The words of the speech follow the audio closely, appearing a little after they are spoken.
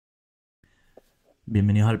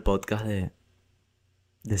Bienvenidos al podcast de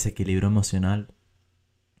Desequilibrio Emocional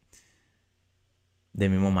de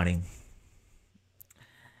Mimo Marín.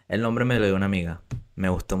 El nombre me lo dio una amiga, me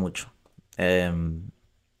gustó mucho. Em,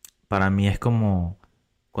 para mí es como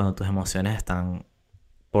cuando tus emociones están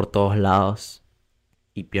por todos lados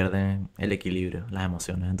y pierden el equilibrio, las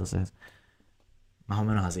emociones. Entonces, más o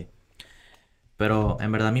menos así. Pero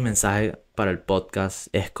en verdad mi mensaje para el podcast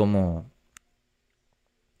es como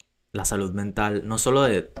la salud mental, no solo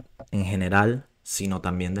en general, sino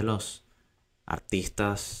también de los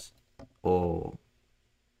artistas o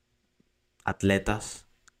atletas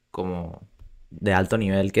como de alto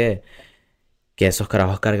nivel que esos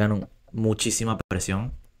carajos cargan muchísima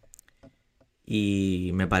presión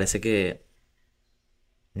y me parece que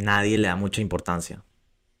nadie le da mucha importancia.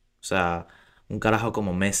 O sea, un carajo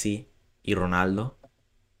como Messi y Ronaldo,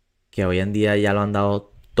 que hoy en día ya lo han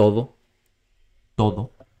dado todo,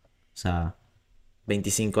 todo. O sea,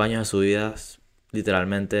 25 años de su vida,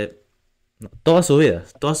 literalmente, no, todas sus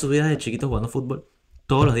vidas de chiquitos jugando fútbol,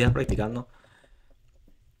 todos los días practicando.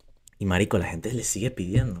 Y marico, la gente le sigue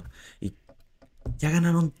pidiendo. Y ya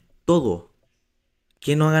ganaron todo.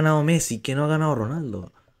 ¿Quién no ha ganado Messi? ¿Quién no ha ganado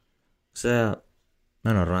Ronaldo? O sea,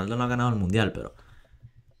 bueno, Ronaldo no ha ganado el mundial, pero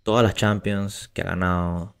todas las Champions que ha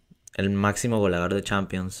ganado, el máximo goleador de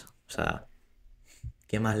Champions, o sea,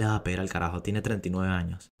 ¿qué más le va a pedir al carajo? Tiene 39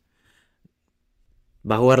 años.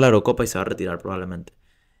 Va a jugar la Eurocopa y se va a retirar probablemente.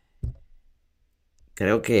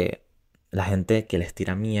 Creo que la gente que les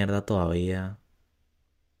tira mierda todavía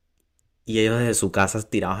y ellos desde su casa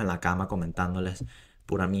tirados en la cama comentándoles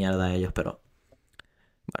pura mierda a ellos, pero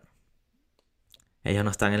bueno, ellos no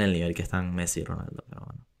están en el nivel que están Messi y Ronaldo, pero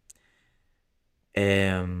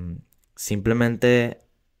bueno. Simplemente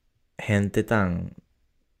gente tan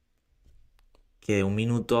que de un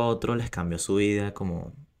minuto a otro les cambió su vida,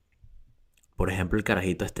 como por ejemplo el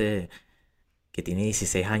carajito este que tiene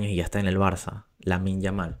 16 años y ya está en el Barça, Lamine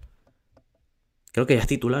Yamal. Creo que ya es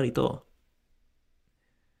titular y todo.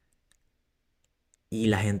 Y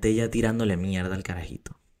la gente ya tirándole mierda al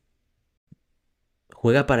carajito.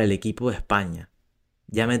 Juega para el equipo de España.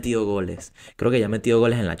 Ya ha metido goles. Creo que ya ha metido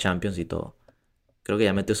goles en la Champions y todo. Creo que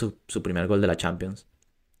ya metió su primer gol de la Champions.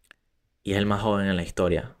 Y es el más joven en la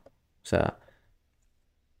historia. O sea,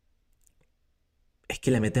 es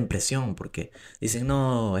que le meten presión porque dicen,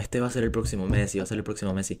 no, este va a ser el próximo Messi, va a ser el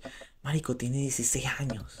próximo Messi. Marico, tiene 16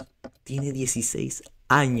 años. Tiene 16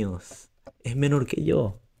 años. Es menor que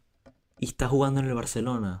yo. Y está jugando en el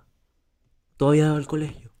Barcelona. Todavía va al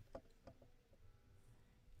colegio.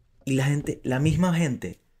 Y la gente, la misma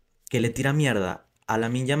gente que le tira mierda a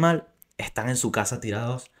Lamine Yamal, están en su casa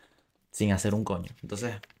tirados sin hacer un coño.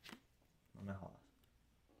 Entonces, no me jodas.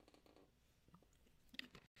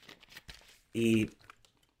 Y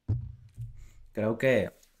creo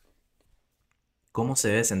que, ¿cómo se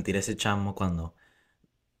debe sentir ese chamo cuando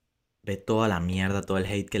ve toda la mierda, todo el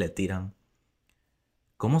hate que le tiran?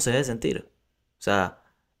 ¿Cómo se debe sentir? O sea,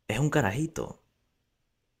 es un carajito.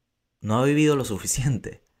 No ha vivido lo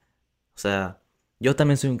suficiente. O sea, yo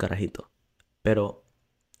también soy un carajito. Pero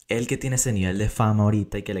él que tiene ese nivel de fama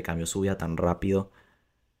ahorita y que le cambió su vida tan rápido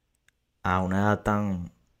a una edad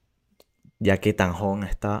tan, ya que tan joven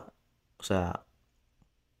está, o sea,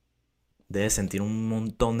 debe sentir un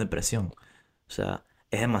montón de presión. O sea,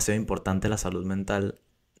 es demasiado importante la salud mental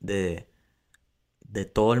de, de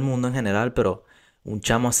todo el mundo en general, pero un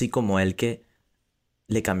chamo así como él que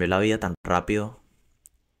le cambió la vida tan rápido,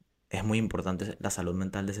 es muy importante la salud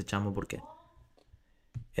mental de ese chamo porque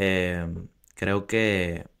creo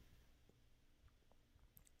que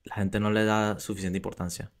la gente no le da suficiente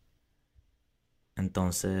importancia.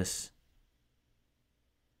 Entonces,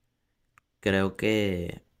 creo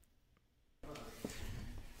que...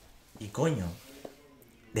 Y coño,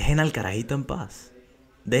 dejen al carajito en paz.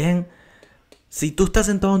 Dejen... Si tú estás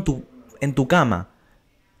sentado en tu cama,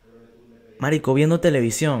 marico, viendo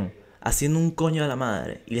televisión, haciendo un coño de la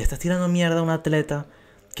madre, y le estás tirando mierda a un atleta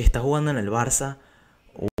que está jugando en el Barça,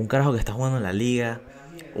 o un carajo que está jugando en la liga,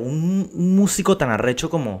 o un músico tan arrecho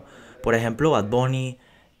como, por ejemplo, Bad Bunny,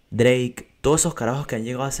 Drake, todos esos carajos que han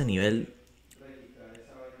llegado a ese nivel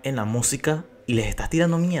en la música y les estás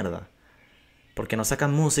tirando mierda. Porque no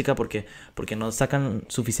sacan música, porque no sacan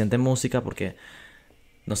suficiente música, porque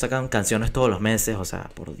no sacan canciones todos los meses. O sea,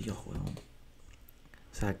 por Dios, weón.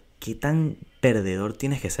 O sea, ¿qué tan perdedor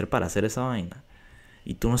tienes que ser para hacer esa vaina?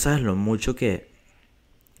 Y tú no sabes lo mucho que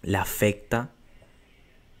le afecta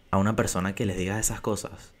a una persona que les digas esas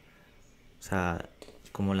cosas. O sea,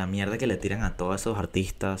 como la mierda que le tiran a todos esos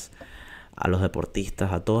artistas, a los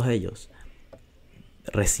deportistas, a todos ellos.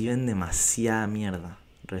 Reciben demasiada mierda.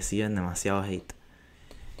 Reciben demasiado hate.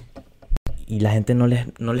 Y la gente no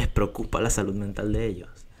les preocupa la salud mental de ellos.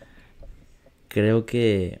 Creo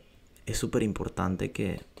que es súper importante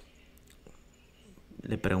que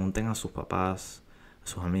le pregunten a sus papás, a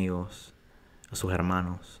sus amigos, a sus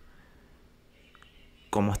hermanos,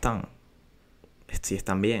 cómo están, si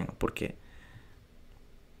están bien, porque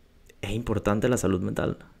es importante la salud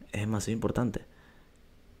mental, es demasiado importante.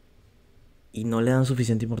 Y no le dan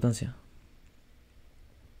suficiente importancia.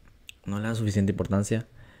 No le dan suficiente importancia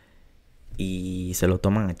y se lo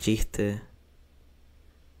toman a chiste.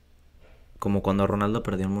 Como cuando Ronaldo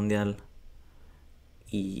perdió el mundial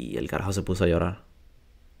y el carajo se puso a llorar.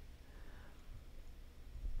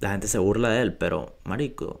 La gente se burla de él, pero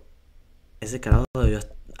marico, ese carajo debió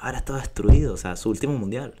haber estado destruido, o sea, su último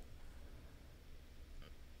mundial.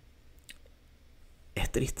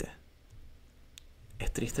 Es triste.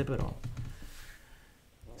 Es triste, pero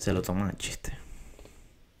se lo toman a chiste.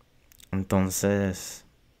 Entonces,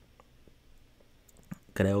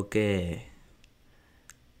 creo que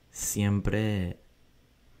siempre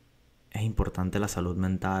es importante la salud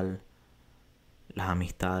mental, las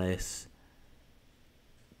amistades,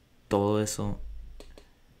 todo eso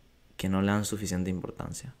que no le dan suficiente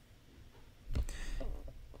importancia.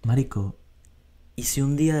 Marico, ¿y si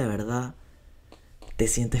un día de verdad te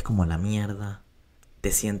sientes como la mierda,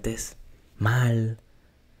 te sientes mal,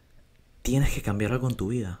 tienes que cambiar algo en tu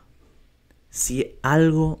vida? Si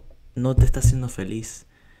algo no te está haciendo feliz,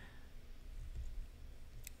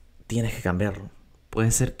 tienes que cambiarlo.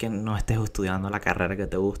 Puede ser que no estés estudiando la carrera que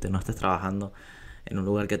te guste, no estés trabajando en un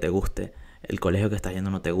lugar que te guste, el colegio que estás yendo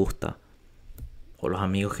no te gusta, o los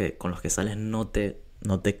amigos con los que sales no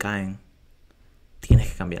te caen.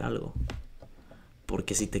 Tienes que cambiar algo.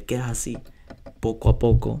 Porque si te quedas así, poco a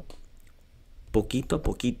poco, poquito a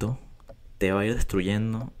poquito, te va a ir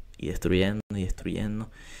destruyendo y destruyendo y destruyendo.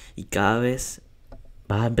 Y cada vez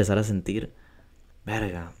vas a empezar a sentir,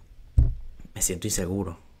 verga, me siento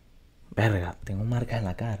inseguro. Verga, tengo marcas en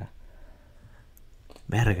la cara.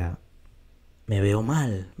 Verga, me veo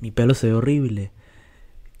mal, mi pelo se ve horrible.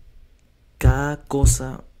 Cada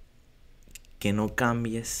cosa que no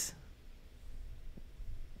cambies,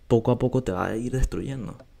 poco a poco te va a ir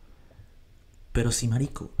destruyendo. Pero si,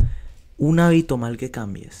 marico, un hábito mal que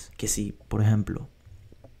cambies, que si, por ejemplo,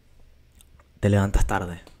 te levantas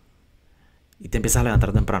tarde y te empiezas a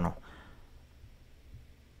levantar temprano,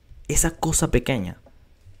 esa cosa pequeña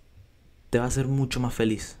te va a hacer mucho más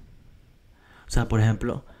feliz. O sea, por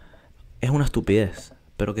ejemplo, es una estupidez,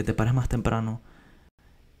 pero que te pares más temprano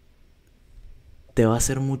te va a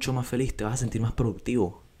hacer mucho más feliz, te vas a sentir más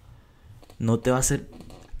productivo. No te va a hacer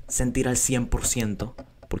sentir al 100%,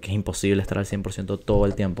 porque es imposible estar al 100% todo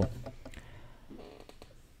el tiempo.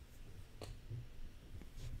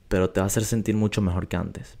 Pero te va a hacer sentir mucho mejor que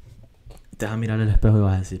antes. Te vas a mirar al espejo y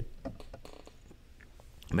vas a decir,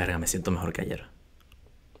 verga, me siento mejor que ayer.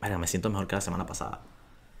 Verga, me siento mejor que la semana pasada.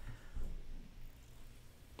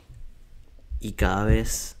 Y cada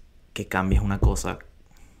vez que cambies una cosa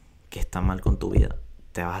que está mal con tu vida,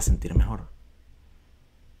 te vas a sentir mejor.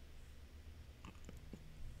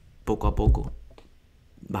 Poco a poco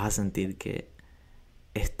vas a sentir que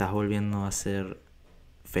estás volviendo a ser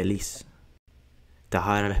feliz. Te vas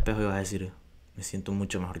a ver al espejo y vas a decir, me siento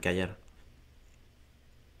mucho mejor que ayer.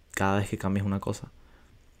 Cada vez que cambies una cosa.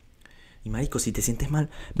 Y marico, si te sientes mal,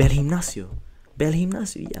 ve al gimnasio. Ve al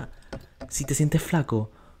gimnasio y ya. Si te sientes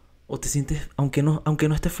flaco, o te sientes, aunque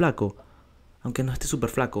no estés flaco, aunque no estés súper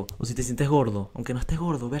flaco, o si te sientes gordo, aunque no estés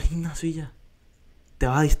gordo, ve al gimnasio y ya. Te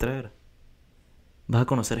vas a distraer. Vas a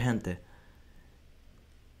conocer gente.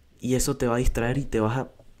 Y eso te va a distraer y te vas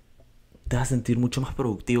a sentir mucho más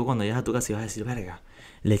productivo cuando llegas a tu casa y vas a decir, verga,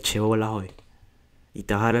 le eché bolas hoy. Y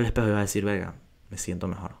te vas a ver al espejo y vas a decir, verga, me siento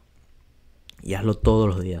mejor. Y hazlo todos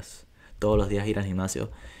los días. Todos los días ir al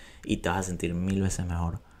gimnasio y te vas a sentir 1000 veces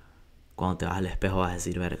mejor. Cuando te vas al espejo vas a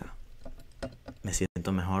decir, verga, me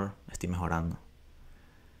siento mejor, estoy mejorando.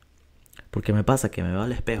 Porque me pasa que me veo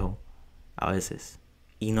al espejo a veces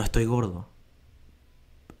y no estoy gordo.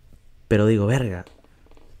 Pero digo, verga,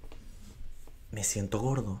 me siento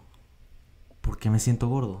gordo. ¿Por qué me siento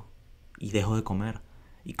gordo? Y dejo de comer.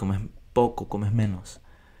 Y comes poco, comes menos.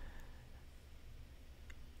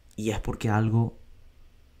 Y es porque algo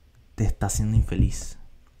te está haciendo infeliz.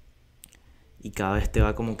 Y cada vez te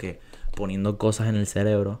va como que poniendo cosas en el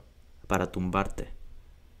cerebro para tumbarte.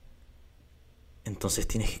 Entonces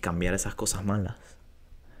tienes que cambiar esas cosas malas.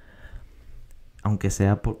 Aunque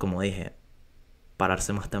sea por, como dije,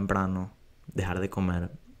 pararse más temprano, dejar de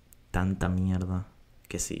comer tanta mierda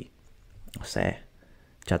que sí, no sé,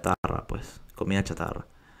 chatarra, pues, comida chatarra.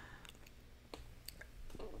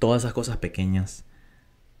 Todas esas cosas pequeñas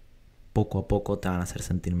poco a poco te van a hacer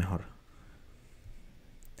sentir mejor.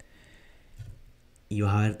 Y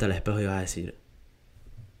vas a verte al espejo y vas a decir,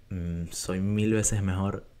 soy 1000 veces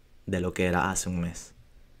mejor de lo que era hace un mes.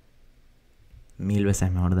 1000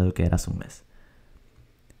 veces mejor de lo que era hace un mes.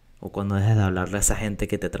 O cuando dejes de hablarle a esa gente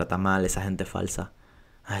que te trata mal, esa gente falsa,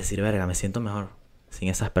 vas a decir, verga, me siento mejor sin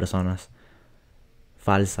esas personas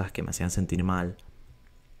falsas que me hacían sentir mal,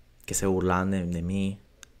 que se burlaban de mí,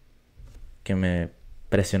 que me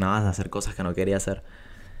presionaban a hacer cosas que no quería hacer.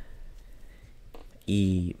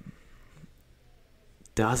 Y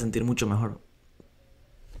te vas a sentir mucho mejor.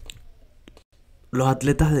 Los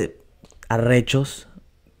atletas de arrechos,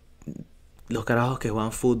 los carajos que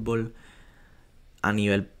juegan fútbol a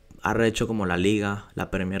nivel arrecho como la Liga,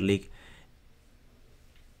 la Premier League,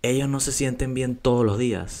 ellos no se sienten bien todos los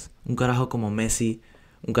días. Un carajo como Messi,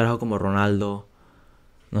 un carajo como Ronaldo,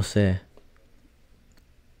 no sé,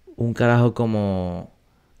 un carajo como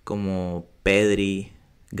Pedri,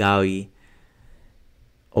 Gavi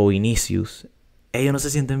o Vinicius, ellos no se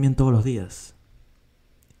sienten bien todos los días.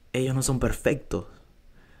 Ellos no son perfectos,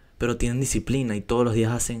 pero tienen disciplina y todos los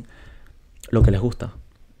días hacen lo que les gusta.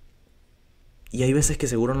 Y hay veces que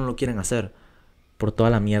seguro no lo quieren hacer por toda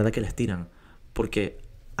la mierda que les tiran. Porque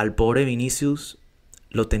al pobre Vinicius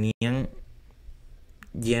lo tenían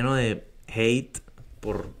lleno de hate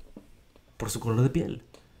por su color de piel.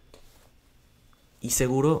 Y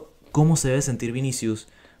seguro, ¿cómo se debe sentir Vinicius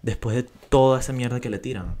después de toda esa mierda que le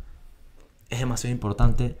tiran? Es demasiado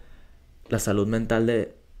importante la salud mental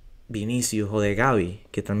de Vinicius o de Gavi,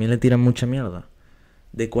 que también le tiran mucha mierda.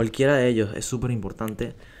 De cualquiera de ellos es súper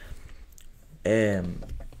importante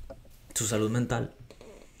su salud mental,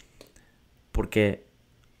 porque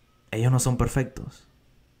ellos no son perfectos.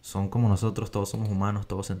 Son como nosotros, todos somos humanos,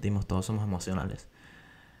 todos sentimos, todos somos emocionales.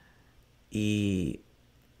 Y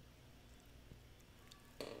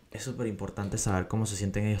es súper importante saber cómo se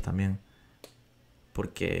sienten ellos también.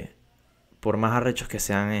 Porque por más arrechos que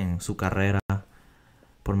sean en su carrera,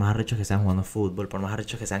 por más arrechos que sean jugando fútbol, por más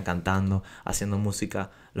arrechos que sean cantando, haciendo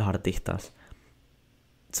música, los artistas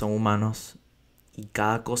son humanos y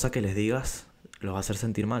cada cosa que les digas los va a hacer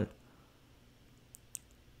sentir mal.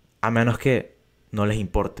 A menos que no les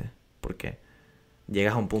importe, porque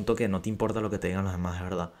llegas a un punto que no te importa lo que te digan los demás, de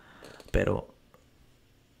verdad. Pero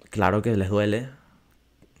claro que les duele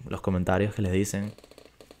los comentarios que les dicen.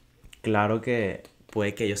 Claro que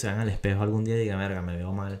puede que ellos se vean al espejo algún día y digan, verga, me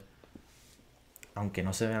veo mal. Aunque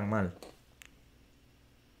no se vean mal.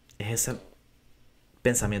 Es ese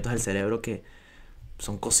pensamientos del cerebro que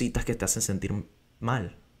son cositas que te hacen sentir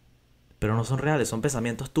mal. Pero no son reales, son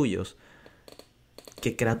pensamientos tuyos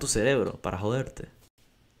que crea tu cerebro para joderte.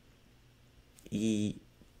 Y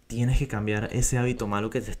tienes que cambiar ese hábito malo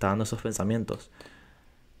que te está dando esos pensamientos.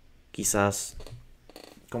 Quizás,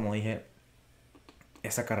 como dije,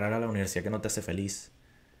 esa carrera a la universidad que no te hace feliz,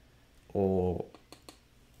 o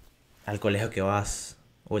al colegio que vas,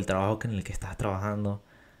 o el trabajo en el que estás trabajando,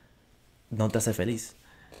 no te hace feliz.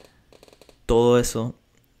 Todo eso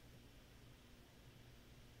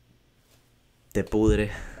te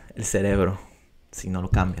pudre el cerebro si no lo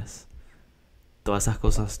cambias. Todas esas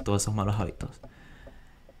cosas, todos esos malos hábitos.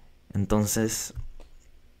 Entonces,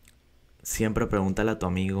 siempre pregúntale a tu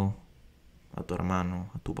amigo, a tu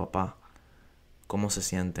hermano, a tu papá, cómo se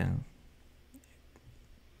sienten,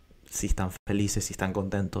 si están felices, si están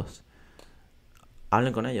contentos.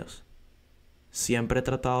 Hablen con ellos. Siempre he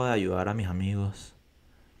tratado de ayudar a mis amigos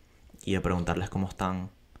y de preguntarles cómo están,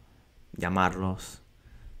 llamarlos,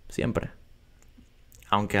 siempre.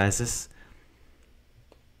 Aunque a veces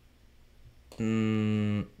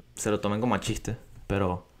se lo tomen como a chiste,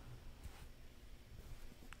 pero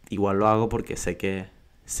igual lo hago porque sé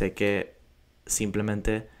que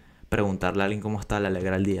simplemente preguntarle a alguien cómo está le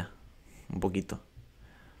alegra el día, un poquito.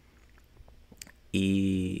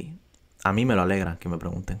 Y a mí me lo alegra que me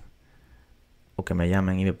pregunten, o que me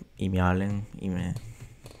llamen y me hablen y me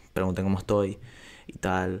pregunten cómo estoy y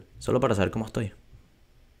tal, solo para saber cómo estoy.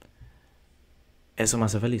 Eso me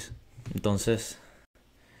hace feliz. Entonces,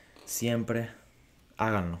 siempre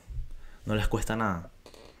háganlo. No les cuesta nada.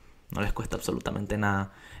 No les cuesta absolutamente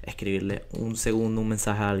nada escribirle un segundo un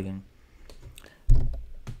mensaje a alguien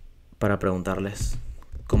para preguntarles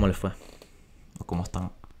cómo les fue o cómo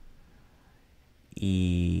están.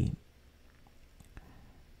 Y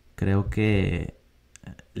creo que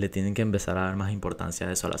le tienen que empezar a dar más importancia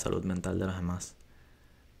a eso, a la salud mental de los demás.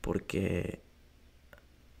 Porque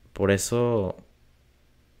por eso,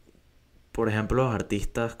 por ejemplo, los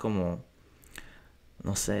artistas como,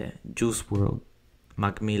 no sé, Juice WRLD,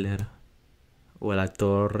 Mac Miller o el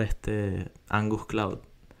actor Angus Cloud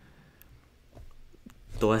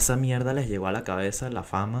toda esa mierda les llegó a la cabeza, la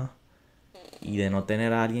fama, y de no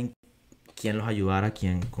tener a alguien quien los ayudara,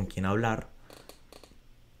 con quien hablar,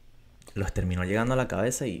 los terminó llegando a la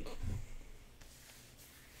cabeza y,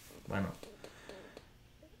 bueno,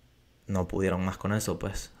 no pudieron más con eso,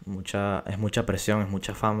 pues. Es mucha presión, es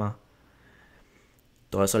mucha fama.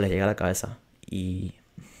 Todo eso les llega a la cabeza. Y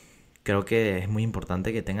creo que es muy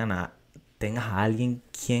importante que tengas a alguien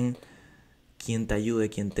quien te ayude,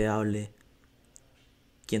 quien te hable,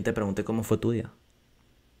 quien te pregunte cómo fue tu día.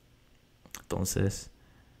 Entonces,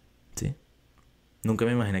 sí. Nunca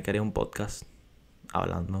me imaginé que haría un podcast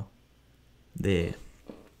hablando de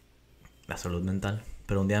la salud mental.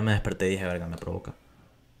 Pero un día me desperté y dije, verga, me provoca.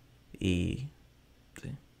 Y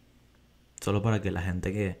sí. Solo para que la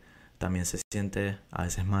gente que también se siente a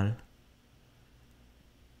veces mal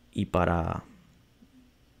y para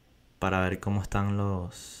ver cómo están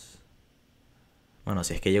bueno,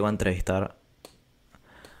 si es que llego a entrevistar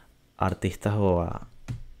a artistas o a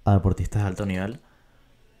deportistas de alto nivel,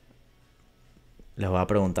 les voy a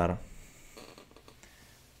preguntar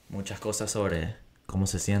muchas cosas sobre cómo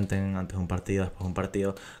se sienten antes de un partido, después de un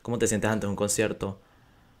partido, cómo te sientes antes de un concierto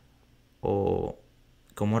o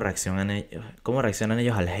cómo reaccionan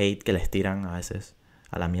ellos al hate que les tiran a veces,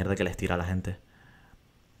 a la mierda que les tira a la gente.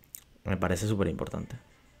 Me parece súper importante.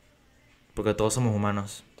 Porque todos somos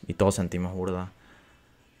humanos y todos sentimos burda.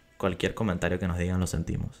 Cualquier comentario que nos digan lo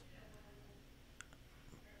sentimos.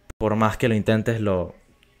 Por más que lo intentes,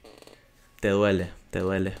 te duele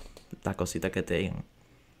la cosita que te digan.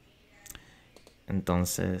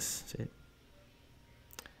 Entonces, sí.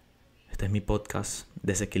 Este es mi podcast,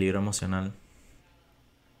 Desequilibrio Emocional.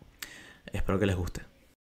 Espero que les guste.